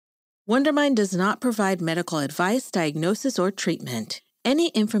Wondermind does not provide medical advice, diagnosis, or treatment. Any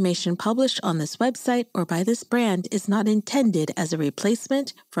information published on this website or by this brand is not intended as a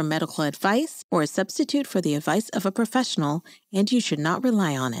replacement for medical advice or a substitute for the advice of a professional, and you should not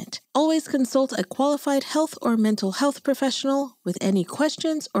rely on it. Always consult a qualified health or mental health professional with any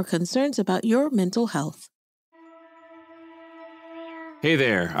questions or concerns about your mental health. Hey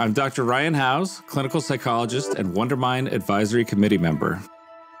there, I'm Dr. Ryan Howes, clinical psychologist and Wondermind Advisory Committee member.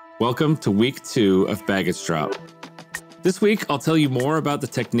 Welcome to week 2 of Baggage Drop. This week, I'll tell you more about the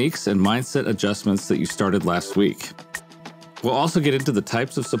techniques and mindset adjustments that you started last week. We'll also get into the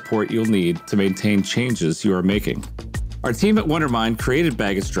types of support you'll need to maintain changes you are making. Our team at Wondermind created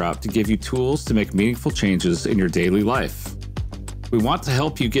Baggage Drop to give you tools to make meaningful changes in your daily life. We want to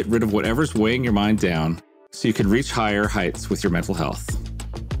help you get rid of whatever's weighing your mind down so you can reach higher heights with your mental health.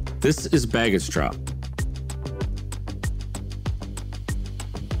 This is Baggage Drop.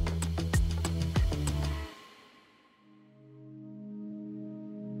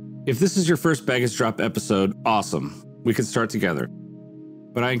 If this is your first Baggage Drop episode, awesome. We can start together.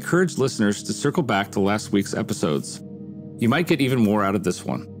 But I encourage listeners to circle back to last week's episodes. You might get even more out of this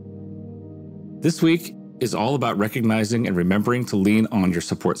one. This week is all about recognizing and remembering to lean on your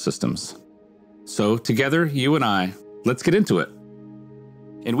support systems. So together, you and I, let's get into it.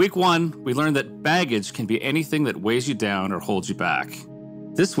 In week 1, we learned that baggage can be anything that weighs you down or holds you back.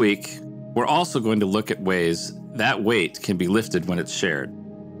 This week, we're also going to look at ways that weight can be lifted when it's shared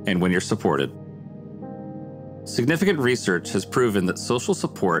and when you're supported. Significant research has proven that social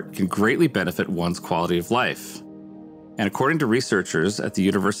support can greatly benefit one's quality of life. And according to researchers at the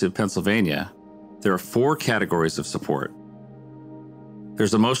University of Pennsylvania, there are 4 categories of support.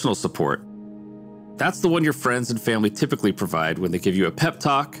 There's emotional support. That's the one your friends and family typically provide when they give you a pep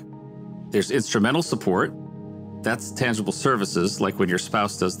talk. There's instrumental support. That's tangible services like when your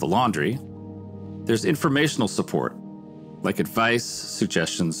spouse does the laundry. There's informational support, like advice,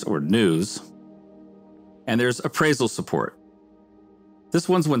 suggestions, or news. And there's appraisal support. This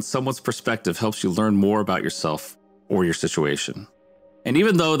one's when someone's perspective helps you learn more about yourself or your situation. And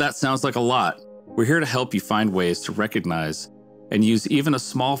even though that sounds like a lot, we're here to help you find ways to recognize and use even a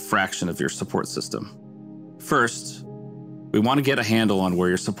small fraction of your support system. First, we want to get a handle on where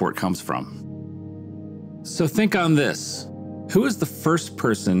your support comes from. So think on this. Who is the first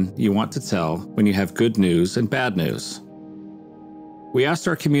person you want to tell when you have good news and bad news? We asked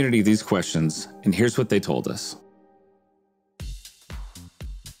our community these questions, and here's what they told us.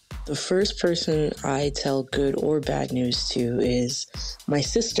 The first person I tell good or bad news to is my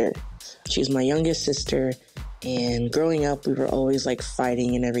sister. She's my youngest sister, and growing up, we were always like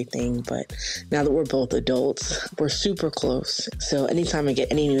fighting and everything, but now that we're both adults, we're super close. So anytime I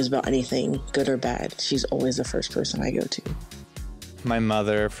get any news about anything, good or bad, she's always the first person I go to. My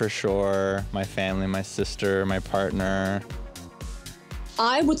mother, for sure, my family, my sister, my partner.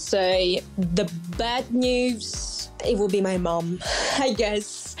 I would say the bad news, it would be my mom, I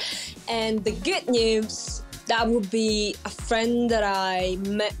guess. And the good news, that would be a friend that I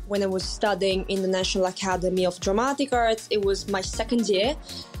met when I was studying in the National Academy of Dramatic Arts. It was my second year.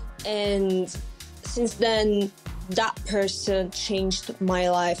 And since then, that person changed my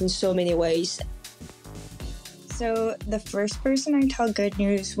life in so many ways. So the first person I tell good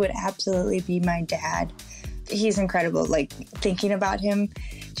news would absolutely be my dad. He's incredible. Like, thinking about him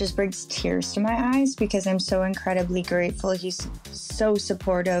just brings tears to my eyes because I'm so incredibly grateful. He's so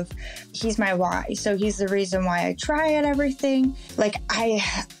supportive. He's my why. So he's the reason why I try at everything. Like,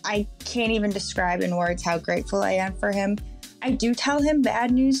 I can't even describe in words how grateful I am for him. I do tell him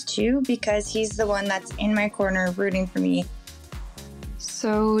bad news too because he's the one that's in my corner rooting for me.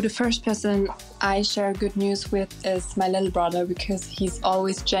 So the first person I share good news with is my little brother because he's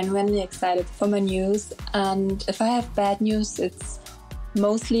always genuinely excited for my news. And if I have bad news, it's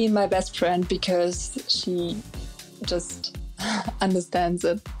mostly my best friend because she just understands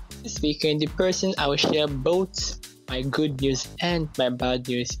it. This weekend, the person I will share both my good news and my bad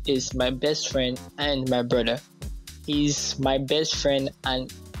news is my best friend and my brother. He's my best friend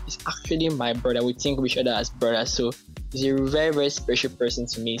and he's actually my brother. We think of each other as brothers, so he's a very, very special person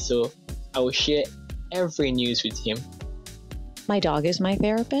to me. So I will share every news with him. My dog is my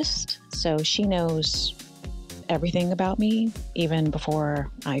therapist, so she knows everything about me, even before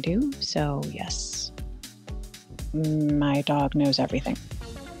I do. So yes, my dog knows everything.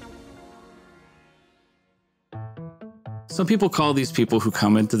 Some people call these people who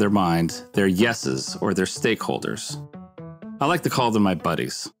come into their mind their yeses or their stakeholders. I like to call them my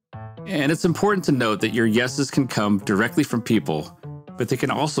buddies. And it's important to note that your yeses can come directly from people, but they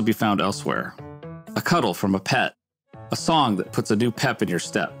can also be found elsewhere. A cuddle from a pet, a song that puts a new pep in your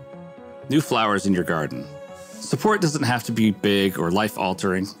step, new flowers in your garden. Support doesn't have to be big or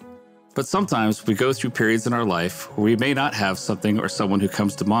life-altering, but sometimes we go through periods in our life where we may not have something or someone who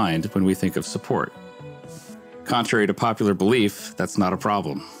comes to mind when we think of support. Contrary to popular belief, that's not a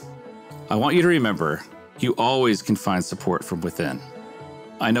problem. I want you to remember, you always can find support from within.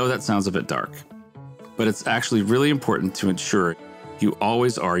 I know that sounds a bit dark, but it's actually really important to ensure you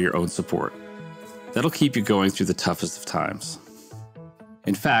always are your own support. That'll keep you going through the toughest of times.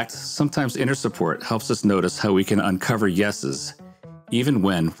 In fact, sometimes inner support helps us notice how we can uncover yeses, even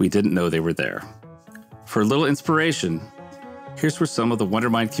when we didn't know they were there. For a little inspiration, here's where some of the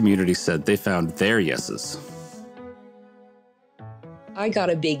Wondermind community said they found their yeses. I got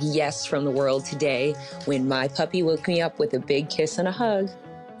a big yes from the world today when my puppy woke me up with a big kiss and a hug.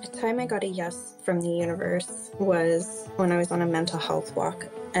 The time I got a yes from the universe was when I was on a mental health walk,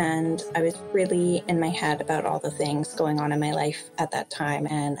 and I was really in my head about all the things going on in my life at that time,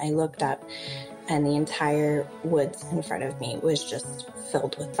 and I looked up and the entire woods in front of me was just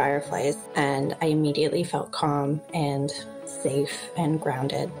filled with fireflies, and I immediately felt calm and safe and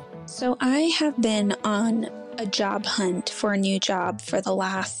grounded. So I have been on a job hunt for a new job for the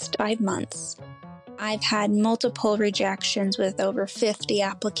last 5 months. I've had multiple rejections with over 50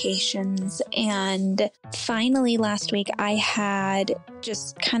 applications, and finally last week I had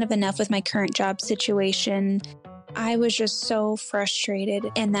just kind of enough with my current job situation. I was just so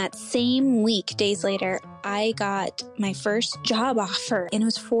frustrated, and that same week, days later, I got my first job offer, and it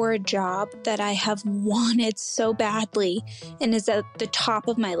was for a job that I have wanted so badly and is at the top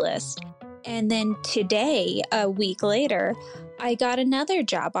of my list. And then today, a week later, I got another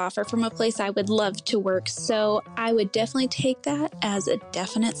job offer from a place I would love to work, so I would definitely take that as a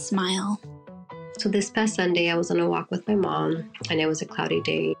definite smile. So this past Sunday, I was on a walk with my mom, and it was a cloudy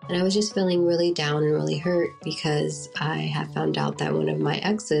day, and I was just feeling really down and really hurt because I had found out that one of my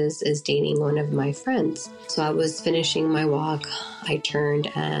exes is dating one of my friends. So I was finishing my walk, I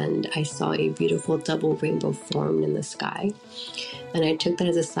turned, and I saw a beautiful double rainbow formed in the sky, and I took that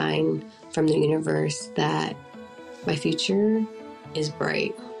as a sign from the universe that my future is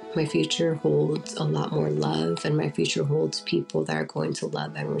bright. My future holds a lot more love, and my future holds people that are going to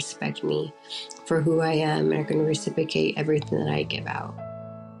love and respect me for who I am and are going to reciprocate everything that I give out.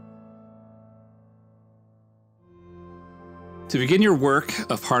 To begin your work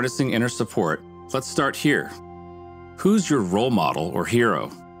of harnessing inner support, let's start here. Who's your role model or hero?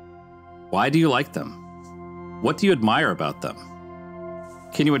 Why do you like them? What do you admire about them?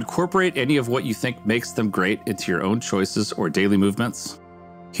 Can you incorporate any of what you think makes them great into your own choices or daily movements?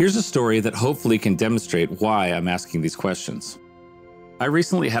 Here's a story that hopefully can demonstrate why I'm asking these questions. I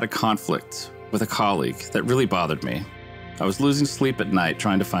recently had a conflict with a colleague that really bothered me. I was losing sleep at night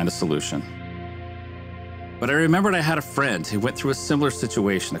trying to find a solution. But I remembered I had a friend who went through a similar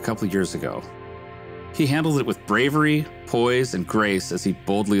situation a couple of years ago. He handled it with bravery, poise, and grace as he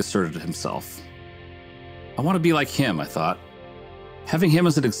boldly asserted himself. I want to be like him, I thought. Having him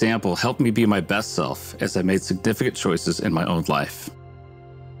as an example helped me be my best self as I made significant choices in my own life.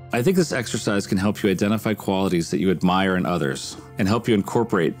 I think this exercise can help you identify qualities that you admire in others and help you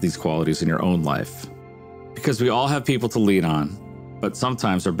incorporate these qualities in your own life. Because we all have people to lean on, but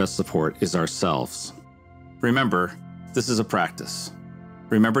sometimes our best support is ourselves. Remember, this is a practice.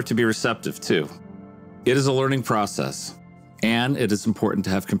 Remember to be receptive too. It is a learning process, and it is important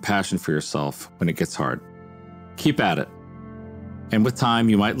to have compassion for yourself when it gets hard. Keep at it. And with time,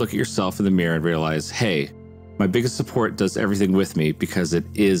 you might look at yourself in the mirror and realize, hey, my biggest support does everything with me because it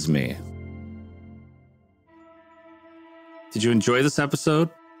is me. Did you enjoy this episode?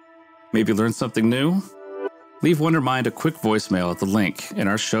 Maybe learn something new? Leave Wondermind a quick voicemail at the link in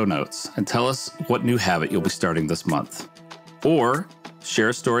our show notes and tell us what new habit you'll be starting this month. Or share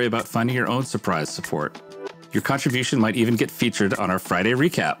a story about finding your own surprise support. Your contribution might even get featured on our Friday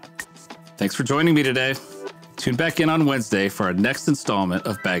recap. Thanks for joining me today. Tune back in on Wednesday for our next installment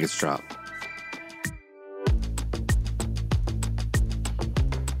of Baggage Drop.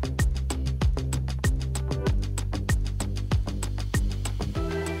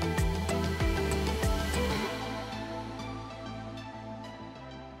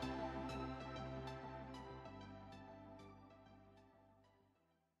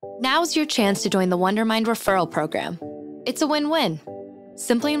 Now's your chance to join the Wondermind referral program. It's a win-win.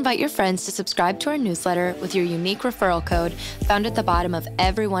 Simply invite your friends to subscribe to our newsletter with your unique referral code found at the bottom of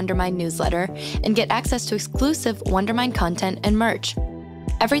every Wondermind newsletter and get access to exclusive Wondermind content and merch.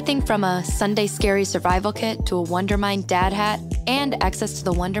 Everything from a Sunday Scary Survival Kit to a Wondermind Dad Hat and access to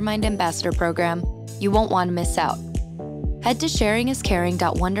the Wondermind Ambassador Program. You won't want to miss out. Head to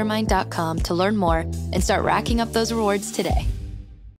sharingiscaring.wondermind.com to learn more and start racking up those rewards today.